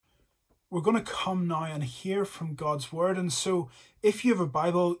we're going to come now and hear from God's word. And so if you have a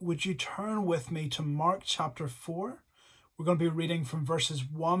Bible, would you turn with me to Mark chapter 4? We're going to be reading from verses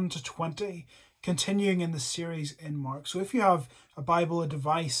 1 to 20, continuing in the series in Mark. So if you have a Bible, a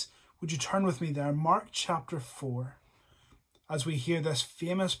device, would you turn with me there? Mark chapter 4, as we hear this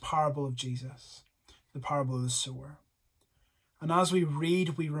famous parable of Jesus, the parable of the sower. And as we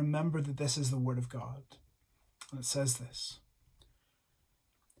read, we remember that this is the word of God. And it says this: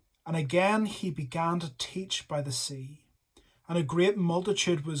 "And again he began to teach by the sea, and a great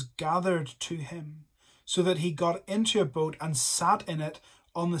multitude was gathered to him, so that he got into a boat and sat in it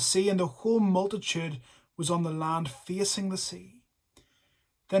on the sea, and the whole multitude was on the land facing the sea.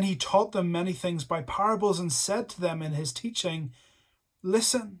 Then he taught them many things by parables, and said to them in his teaching,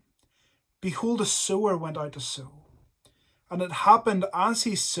 'Listen, behold, a sower went out to sow. And it happened as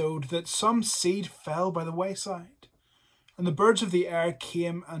he sowed that some seed fell by the wayside, and the birds of the air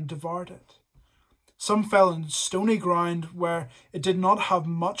came and devoured it. Some fell in stony ground where it did not have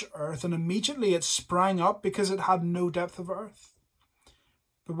much earth, and immediately it sprang up because it had no depth of earth.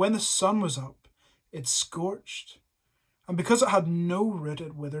 But when the sun was up, it scorched, and because it had no root,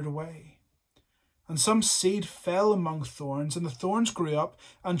 it withered away. And some seed fell among thorns, and the thorns grew up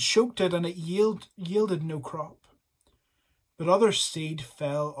and choked it, and it yielded no crop. But other seed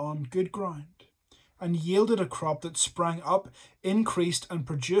fell on good ground, and yielded a crop that sprang up, increased, and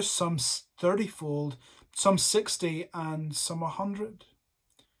produced some 30-fold, some 60, and some 100.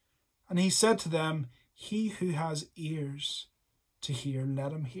 And he said to them, 'He who has ears to hear,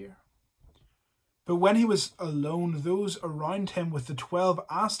 let him hear.' But when he was alone, those around him with the 12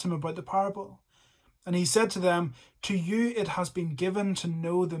 asked him about the parable. And he said to them, 'To you it has been given to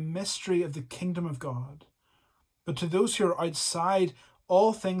know the mystery of the kingdom of God. But to those who are outside,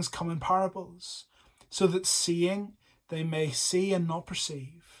 all things come in parables, so that seeing they may see and not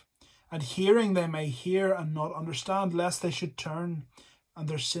perceive, and hearing they may hear and not understand, lest they should turn and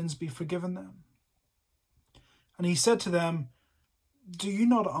their sins be forgiven them.' And he said to them, 'Do you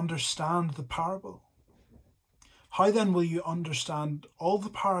not understand the parable? How then will you understand all the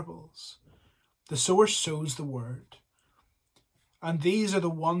parables? The sower sows the word. And these are the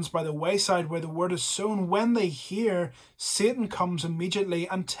ones by the wayside where the word is sown. When they hear, Satan comes immediately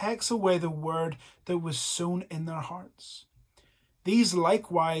and takes away the word that was sown in their hearts. These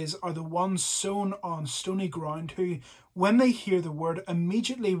likewise are the ones sown on stony ground, who, when they hear the word,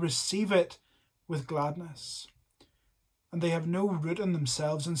 immediately receive it with gladness. And they have no root in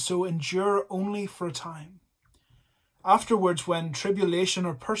themselves, and so endure only for a time. Afterwards, when tribulation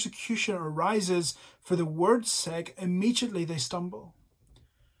or persecution arises for the word's sake, immediately they stumble.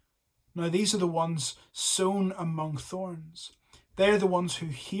 Now these are the ones sown among thorns. They are the ones who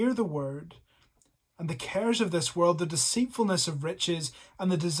hear the word, and the cares of this world, the deceitfulness of riches,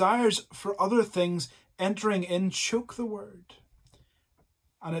 and the desires for other things entering in choke the word,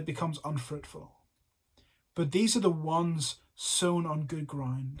 and it becomes unfruitful. But these are the ones sown on good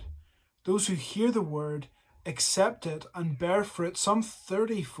ground, those who hear the word, accept it, and bear fruit, some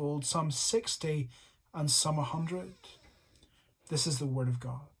 30-fold, some 60, and some 100. This is the word of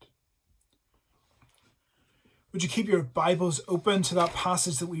God." Would you keep your Bibles open to that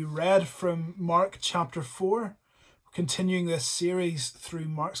passage that we read from Mark chapter 4? We're continuing this series through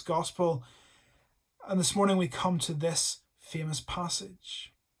Mark's Gospel, and this morning we come to this famous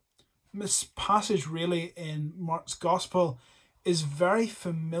passage. This passage really in Mark's Gospel is very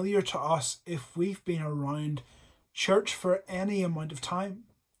familiar to us if we've been around church for any amount of time.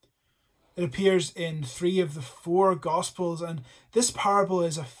 It appears in 3 of the 4 Gospels, and this parable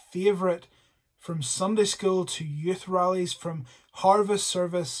is a favourite from Sunday school to youth rallies, from harvest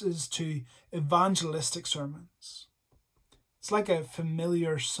services to evangelistic sermons. It's like a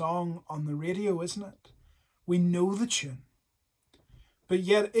familiar song on the radio, isn't it? We know the tune. But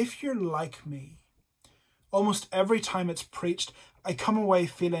yet, if you're like me, almost every time it's preached, I come away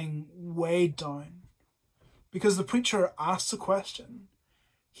feeling weighed down. Because the preacher asks a question.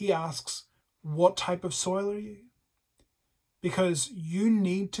 He asks, "What type of soil are you?" Because you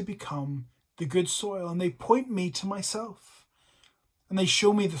need to become the good soil. And they point me to myself. And they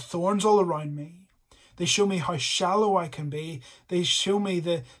show me the thorns all around me. They show me how shallow I can be. They show me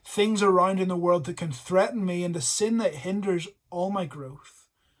the things around in the world that can threaten me, and the sin that hinders all my growth.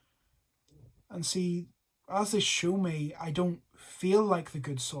 And see, as they show me, I don't feel like the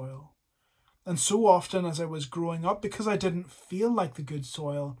good soil. And so often as I was growing up, because I didn't feel like the good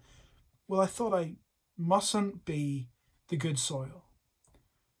soil, well, I thought I mustn't be the good soil.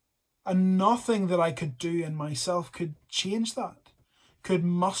 And nothing that I could do in myself could change that, could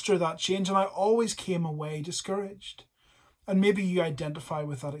muster that change. And I always came away discouraged. And maybe you identify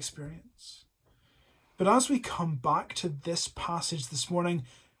with that experience. But as we come back to this passage this morning,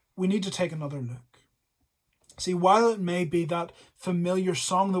 we need to take another look. See, while it may be that familiar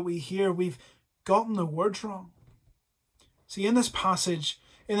song that we hear, we've gotten the words wrong. See, in this passage,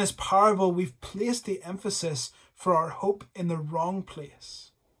 in this parable, we've placed the emphasis for our hope in the wrong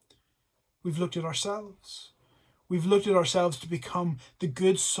place. We've looked at ourselves. We've looked at ourselves to become the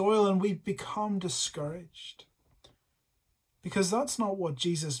good soil, and we've become discouraged. Because that's not what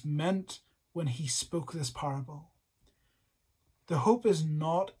Jesus meant when he spoke this parable. The hope is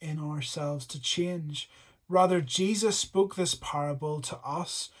not in ourselves to change. Rather, Jesus spoke this parable to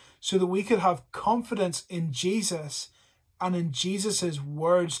us so that we could have confidence in Jesus and in Jesus'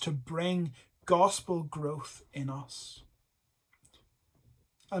 words to bring gospel growth in us.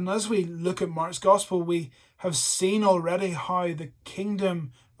 And as we look at Mark's gospel, we have seen already how the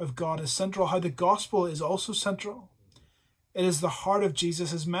kingdom of God is central, how the gospel is also central. It is the heart of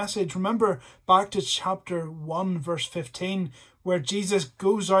Jesus' message. Remember back to chapter 1, verse 15, where Jesus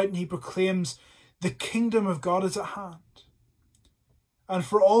goes out and he proclaims, "The kingdom of God is at hand." And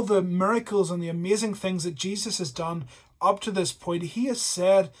for all the miracles and the amazing things that Jesus has done up to this point, he has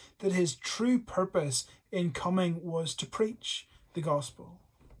said that his true purpose in coming was to preach the gospel.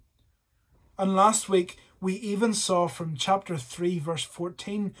 And last week, we even saw from chapter 3, verse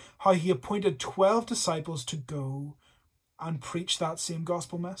 14, how he appointed 12 disciples to go and preach that same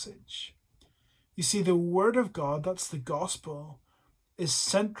gospel message. You see, the word of God, that's the gospel, is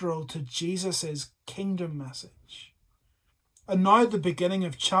central to Jesus' kingdom message. And now at the beginning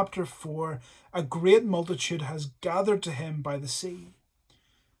of chapter 4, a great multitude has gathered to him by the sea.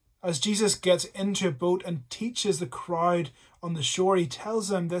 As Jesus gets into a boat and teaches the crowd on the shore, he tells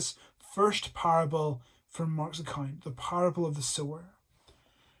them this first parable from Mark's account, the parable of the sower.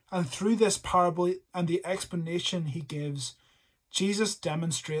 And through this parable and the explanation he gives, Jesus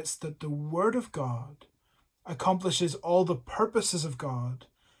demonstrates that the word of God accomplishes all the purposes of God,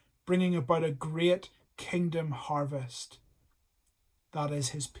 bringing about a great kingdom harvest. That is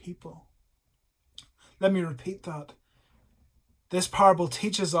his people. Let me repeat that. This parable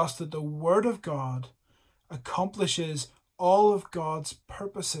teaches us that the word of God accomplishes all of God's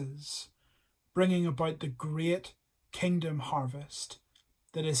purposes, bringing about the great kingdom harvest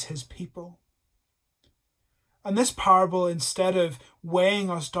that is his people. And this parable, instead of weighing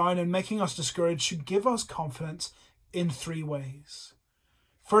us down and making us discouraged, should give us confidence in three ways.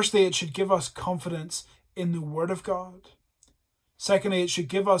 Firstly, it should give us confidence in the word of God. Secondly, it should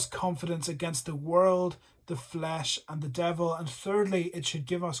give us confidence against the world, the flesh, and the devil. And thirdly, it should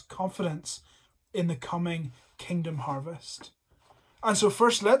give us confidence in the coming kingdom harvest. And so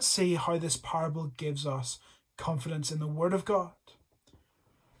first, let's see how this parable gives us confidence in the word of God.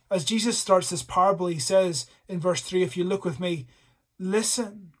 As Jesus starts this parable, he says in verse 3, if you look with me,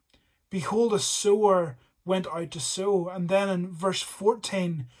 "Listen, behold, a sower went out to sow." And then in verse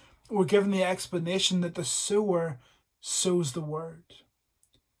 14, we're given the explanation that the sower sows the word.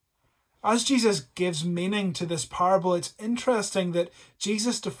 As Jesus gives meaning to this parable, it's interesting that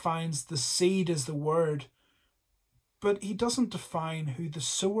Jesus defines the seed as the word, but he doesn't define who the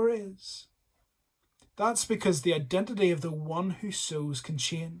sower is. That's because the identity of the one who sows can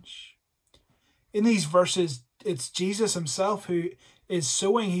change. In these verses, it's Jesus himself who is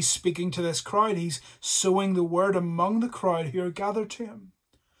sowing. He's speaking to this crowd. He's sowing the word among the crowd who are gathered to him.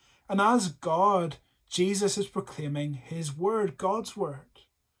 And as God, Jesus is proclaiming his word, God's word.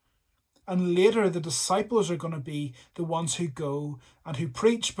 And later the disciples are going to be the ones who go and who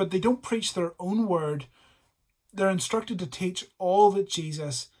preach, but they don't preach their own word. They're instructed to teach all that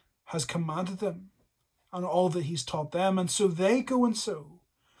Jesus has commanded them and all that he's taught them. And so they go and sow.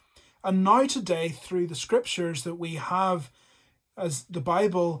 And now today, through the scriptures that we have as the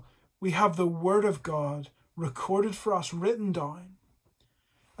Bible, we have the word of God recorded for us, written down.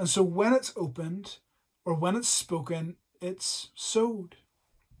 And so when it's opened or when it's spoken, it's sowed.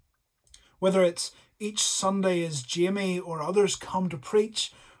 Whether it's each Sunday as Jamie or others come to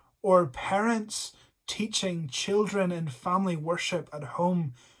preach, or parents teaching children in family worship at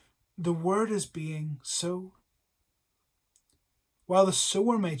home, the word is being sown. While the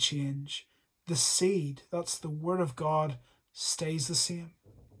sower may change, the seed, that's the word of God, stays the same.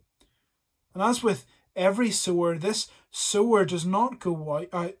 And as with every sower, this sower does not go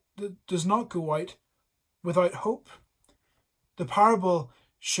out without hope. The parable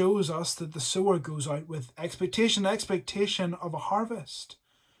shows us that the sower goes out with expectation of a harvest.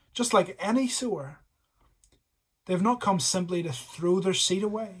 Just like any sower, they've not come simply to throw their seed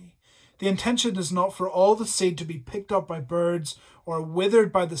away. The intention is not for all the seed to be picked up by birds or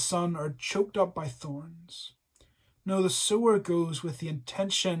withered by the sun or choked up by thorns. No, the sower goes with the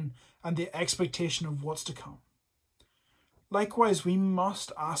intention and the expectation of what's to come. Likewise, we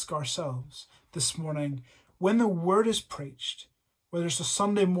must ask ourselves this morning, when the word is preached, whether it's a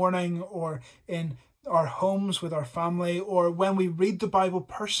Sunday morning or in our homes with our family, or when we read the Bible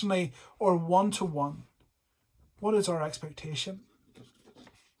personally or one-to-one, what is our expectation?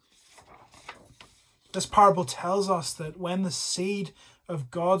 This parable tells us that when the seed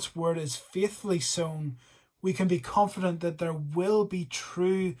of God's word is faithfully sown, we can be confident that there will be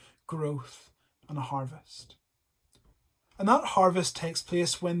true growth and a harvest. And that harvest takes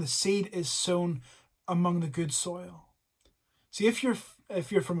place when the seed is sown among the good soil. See, if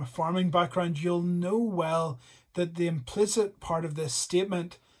you're from a farming background, you'll know well that the implicit part of this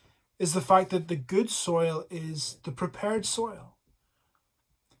statement is the fact that the good soil is the prepared soil.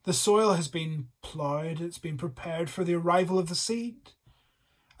 The soil has been ploughed, it's been prepared for the arrival of the seed.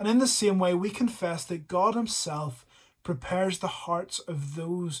 And in the same way, we confess that God himself prepares the hearts of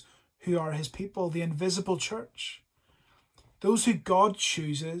those who are his people, the invisible church. Those who God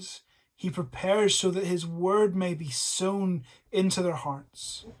chooses, he prepares so that his word may be sown into their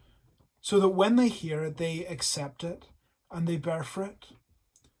hearts, so that when they hear it, they accept it and they bear fruit.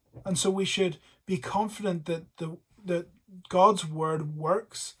 And so we should be confident that God's word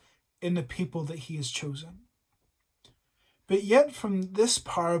works in the people that he has chosen. But yet from this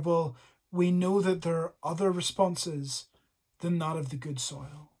parable, we know that there are other responses than that of the good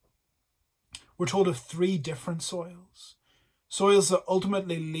soil. We're told of 3 different soils. Soils that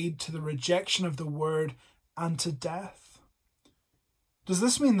ultimately lead to the rejection of the word and to death. Does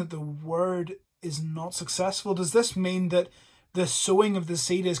this mean that the word is not successful? Does this mean that the sowing of the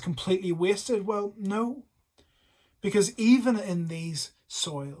seed is completely wasted? Well, no. Because even in these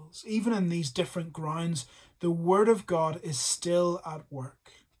soils, even in these different grounds, the word of God is still at work.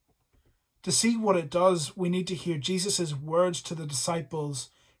 To see what it does, we need to hear Jesus' words to the disciples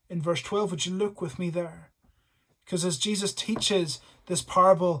in verse 12. Would you look with me there? Because as Jesus teaches this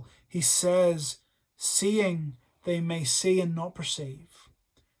parable, he says, seeing they may see and not perceive,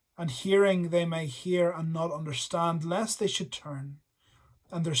 and hearing they may hear and not understand, lest they should turn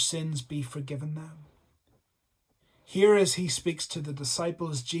and their sins be forgiven them. Here, as he speaks to the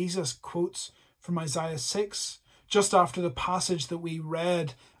disciples, Jesus quotes from Isaiah 6, just after the passage that we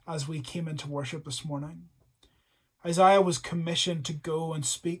read as we came into worship this morning. Isaiah was commissioned to go and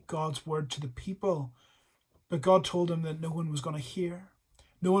speak God's word to the people, but God told him that no one was going to hear,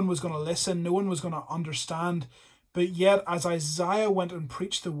 no one was going to listen, no one was going to understand. But yet, as Isaiah went and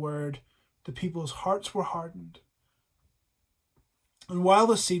preached the word, the people's hearts were hardened. And while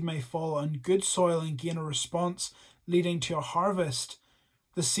the seed may fall on good soil and gain a response leading to a harvest,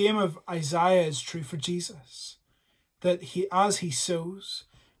 the same of Isaiah is true for Jesus. That as he sows,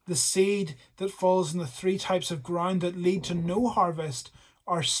 the seed that falls in the 3 types of ground that lead to no harvest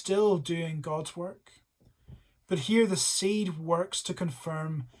are still doing God's work. But here the seed works to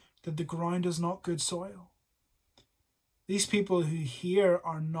confirm that the ground is not good soil. These people who hear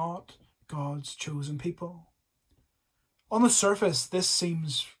are not God's chosen people. On the surface, this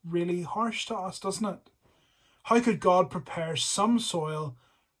seems really harsh to us, doesn't it? How could God prepare some soil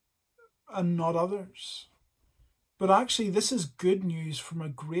and not others? But actually, this is good news from a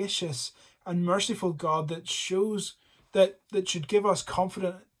gracious and merciful God that shows that should give us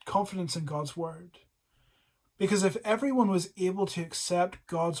confidence in God's word. Because if everyone was able to accept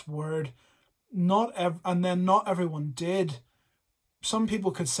God's word, and then not everyone did, some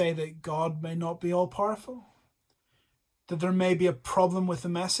people could say that God may not be all-powerful, that there may be a problem with the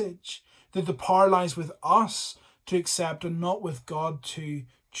message, that the power lies with us to accept and not with God to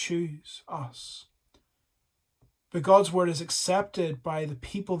choose us. But God's word is accepted by the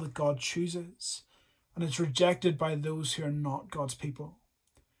people that God chooses, and it's rejected by those who are not God's people.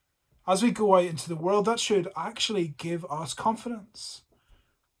 As we go out into the world, that should actually give us confidence.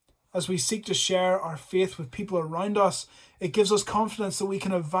 As we seek to share our faith with people around us, it gives us confidence that we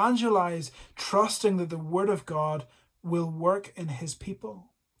can evangelize, trusting that the word of God will work in his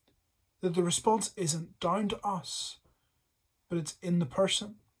people. That the response isn't down to us, but it's in the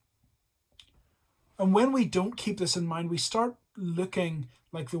person. And when we don't keep this in mind, we start looking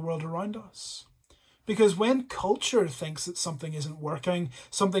like the world around us. Because when culture thinks that something isn't working,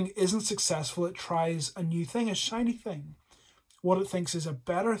 something isn't successful, it tries a new thing, a shiny thing, what it thinks is a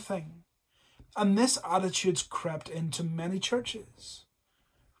better thing. And this attitude's crept into many churches.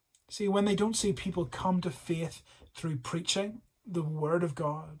 See, when they don't see people come to faith through preaching the word of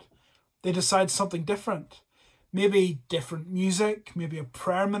God, they decide something different. Maybe different music, maybe a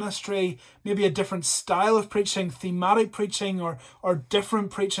prayer ministry, maybe a different style of preaching, thematic preaching, or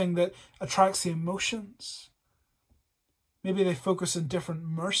different preaching that attracts the emotions. Maybe they focus on different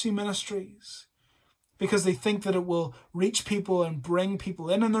mercy ministries because they think that it will reach people and bring people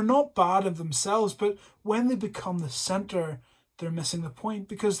in. And they're not bad of themselves, but when they become the center, they're missing the point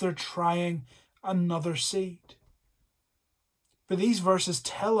because they're trying another seed. But these verses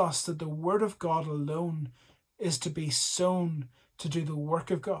tell us that the word of God alone is to be sown to do the work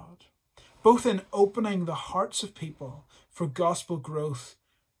of God, both in opening the hearts of people for gospel growth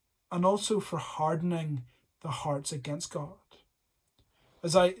and also for hardening the hearts against God.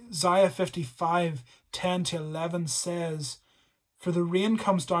 As Isaiah 55:10-11 says, "For the rain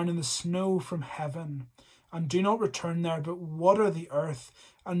comes down and the snow from heaven, and do not return there, but water the earth,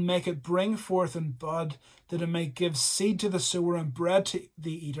 and make it bring forth and bud, that it may give seed to the sower and bread to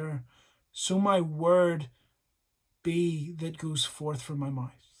the eater. So my word be that goes forth from my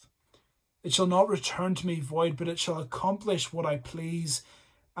mouth. It shall not return to me void, but it shall accomplish what I please,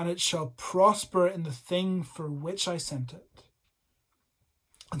 and it shall prosper in the thing for which I sent it."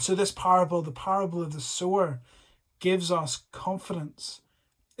 And so this parable, the parable of the sower, gives us confidence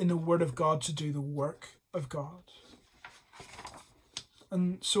in the word of God to do the work of God.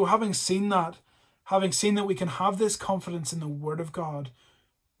 And so having seen that we can have this confidence in the word of God,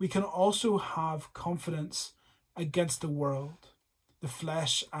 we can also have confidence against the world, the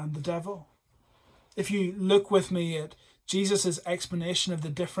flesh, and the devil. If you look with me at Jesus' explanation of the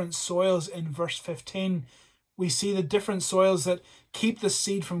different soils in verse 15, we see the different soils that keep the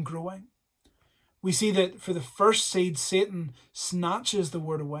seed from growing. We see that for the first seed, Satan snatches the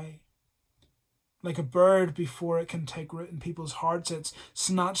word away. Like a bird before it can take root in people's hearts, it's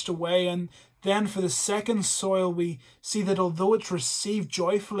snatched away. And then for the second soil, we see that although it's received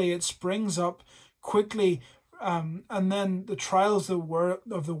joyfully, it springs up quickly. And then the trials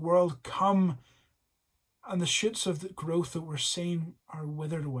of the world come, and the shoots of the growth that we're seeing are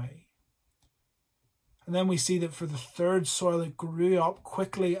withered away. And then we see that for the third soil, it grew up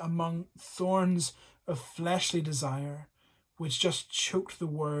quickly among thorns of fleshly desire, which just choked the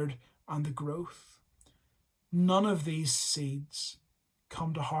word and the growth. None of these seeds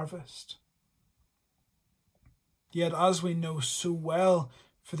come to harvest. Yet, as we know so well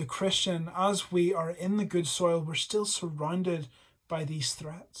for the Christian, as we are in the good soil, we're still surrounded by these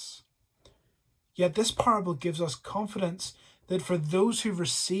threats. Yet this parable gives us confidence that for those who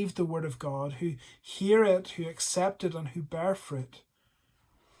receive the word of God, who hear it, who accept it, and who bear fruit,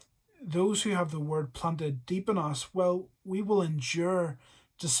 those who have the word planted deep in us, well, we will endure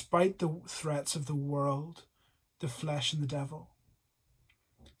despite the threats of the world, the flesh, and the devil.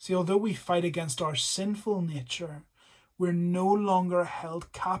 See, although we fight against our sinful nature, we're no longer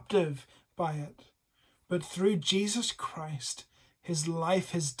held captive by it. But through Jesus Christ, his life,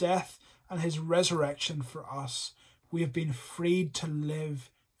 his death, and his resurrection for us, we have been freed to live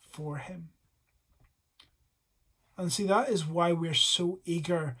for him. And see, that is why we're so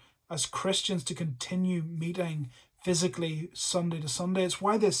eager as Christians to continue meeting physically Sunday to Sunday. It's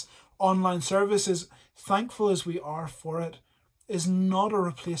why this online service, as thankful as we are for it, is not a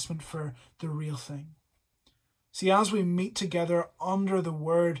replacement for the real thing. See, as we meet together under the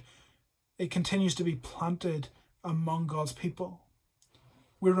word, it continues to be planted among God's people.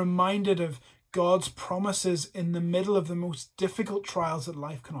 We're reminded of God's promises in the middle of the most difficult trials that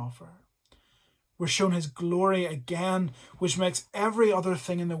life can offer. We're shown his glory again, which makes every other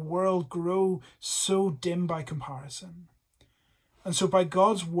thing in the world grow so dim by comparison. And so by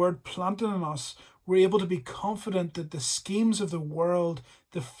God's word planted in us, we're able to be confident that the schemes of the world,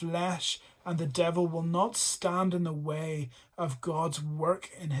 the flesh, and the devil will not stand in the way of God's work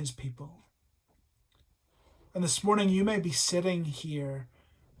in his people. And this morning you may be sitting here,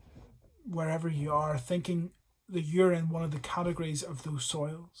 wherever you are, thinking that you're in one of the categories of those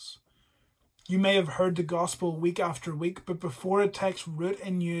soils. You may have heard the gospel week after week, but before it takes root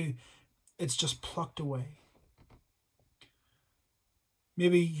in you, it's just plucked away.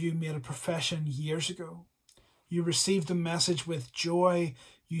 Maybe you made a profession years ago. You received the message with joy.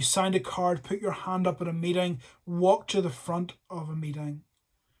 You signed a card, put your hand up at a meeting, walked to the front of a meeting.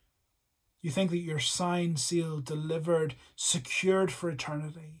 You think that you're signed, sealed, delivered, secured for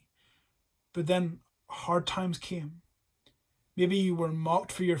eternity. But then hard times came. Maybe you were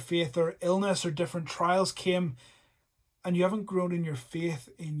mocked for your faith, or illness or different trials came, and you haven't grown in your faith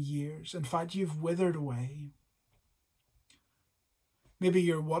in years. In fact, you've withered away. Maybe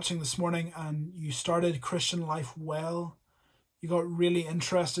you're watching this morning and you started Christian life well. You got really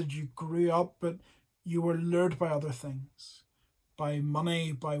interested, you grew up, but you were lured by other things, by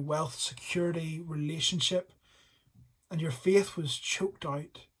money, by wealth, security, relationship, and your faith was choked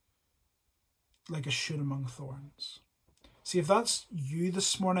out like a shoot among thorns. See, if that's you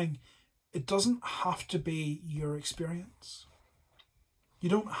this morning, it doesn't have to be your experience. You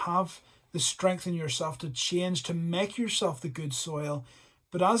don't have the strength in yourself to change, to make yourself the good soil.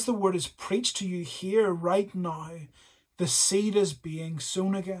 But as the word is preached to you here right now, the seed is being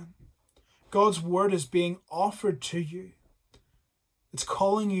sown again. God's word is being offered to you. It's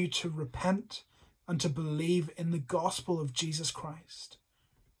calling you to repent and to believe in the gospel of Jesus Christ.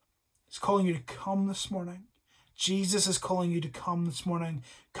 It's calling you to come this morning. Jesus is calling you to come this morning.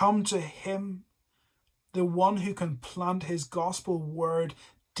 Come to him, the one who can plant his gospel word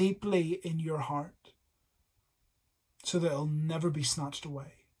deeply in your heart so that it'll never be snatched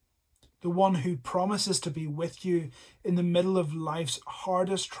away. The one who promises to be with you in the middle of life's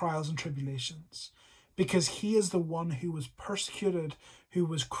hardest trials and tribulations, because he is the one who was persecuted, who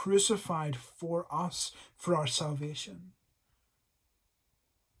was crucified for us, for our salvation.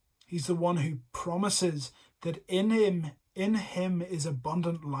 He's the one who promises that in him is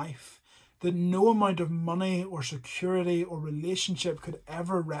abundant life, that no amount of money or security or relationship could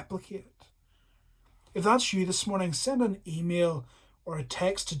ever replicate. If that's you this morning, send an email or a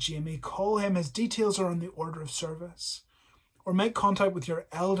text to Jamie. Call him. His details are on the order of service. Or make contact with your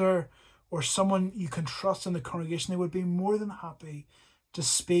elder or someone you can trust in the congregation. They would be more than happy to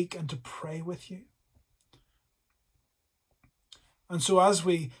speak and to pray with you. And so as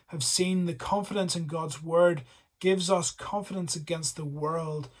we have seen, the confidence in God's word gives us confidence against the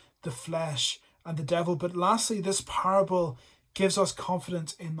world, the flesh, and the devil. But lastly, this parable gives us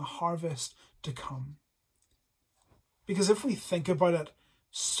confidence in the harvest to come. Because if we think about it,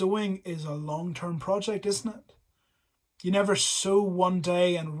 sowing is a long-term project, isn't it? You never sow one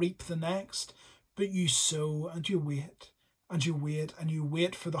day and reap the next, but you sow and you wait and you wait and you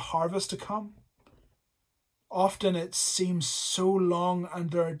wait for the harvest to come. Often it seems so long,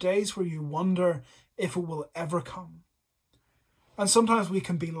 and there are days where you wonder if it will ever come. And sometimes we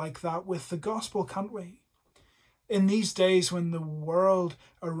can be like that with the gospel, can't we? In these days when the world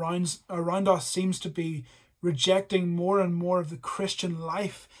around us seems to be rejecting more and more of the Christian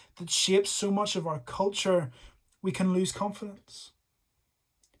life that shapes so much of our culture, we can lose confidence.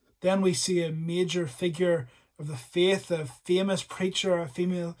 Then we see a major figure of the faith, a famous preacher,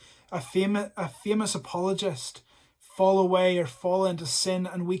 a famous apologist, fall away or fall into sin,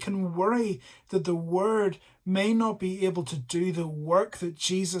 and we can worry that the word may not be able to do the work that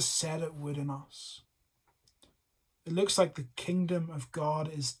Jesus said it would in us. It looks like the kingdom of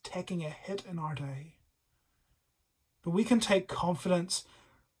God is taking a hit in our day. But we can take confidence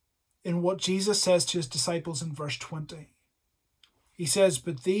in what Jesus says to his disciples in verse 20. He says,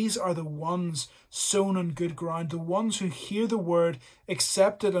 "But these are the ones sown on good ground, the ones who hear the word,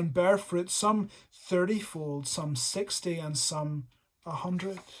 accept it, and bear fruit, some 30-fold, some 60, and some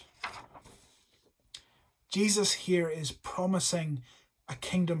 100. Jesus here is promising a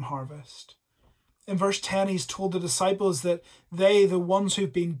kingdom harvest. In verse 10, he's told the disciples that they, the ones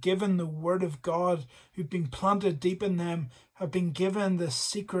who've been given the word of God, who've been planted deep in them, have been given the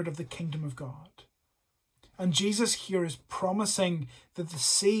secret of the kingdom of God. And Jesus here is promising that the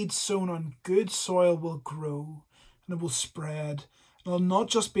seed sown on good soil will grow and it will spread. And it'll not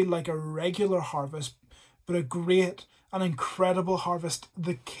just be like a regular harvest, but a great and incredible harvest,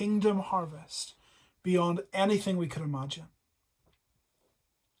 the kingdom harvest, beyond anything we could imagine.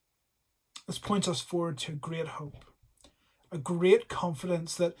 This points us forward to a great hope, a great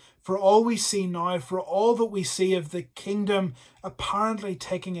confidence that for all we see now, for all that we see of the kingdom apparently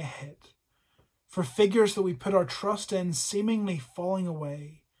taking a hit, for figures that we put our trust in seemingly falling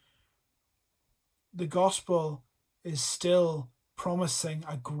away, the gospel is still promising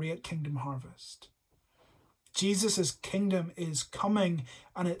a great kingdom harvest. Jesus' kingdom is coming,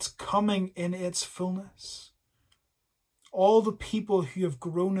 and it's coming in its fullness. All the people who have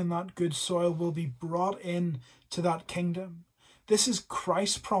grown in that good soil will be brought in to that kingdom. This is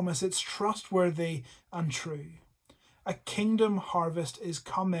Christ's promise. It's trustworthy and true. A kingdom harvest is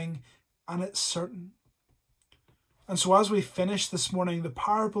coming, and it's certain. And so as we finish this morning, the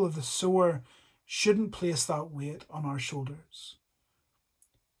parable of the sower shouldn't place that weight on our shoulders.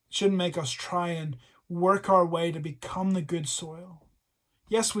 It shouldn't make us try and work our way to become the good soil.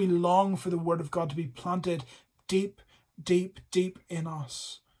 Yes, we long for the word of God to be planted deep, deep, deep in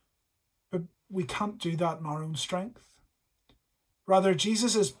us. But we can't do that in our own strength. Rather,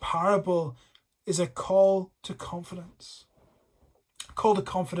 Jesus' parable is a call to confidence. A call to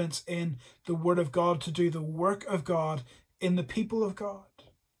confidence in the word of God to do the work of God in the people of God.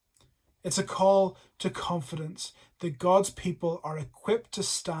 It's a call to confidence that God's people are equipped to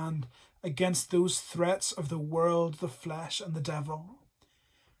stand against those threats of the world, the flesh, and the devil.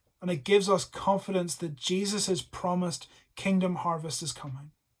 And it gives us confidence that Jesus' promised kingdom harvest is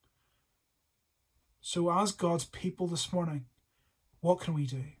coming. So as God's people this morning, what can we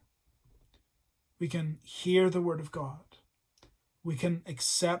do? We can hear the word of God. We can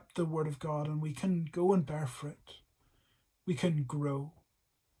accept the word of God, and we can go and bear fruit. We can grow.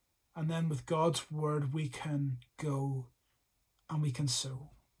 And then with God's word, we can go and we can sow.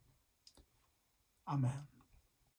 Amen.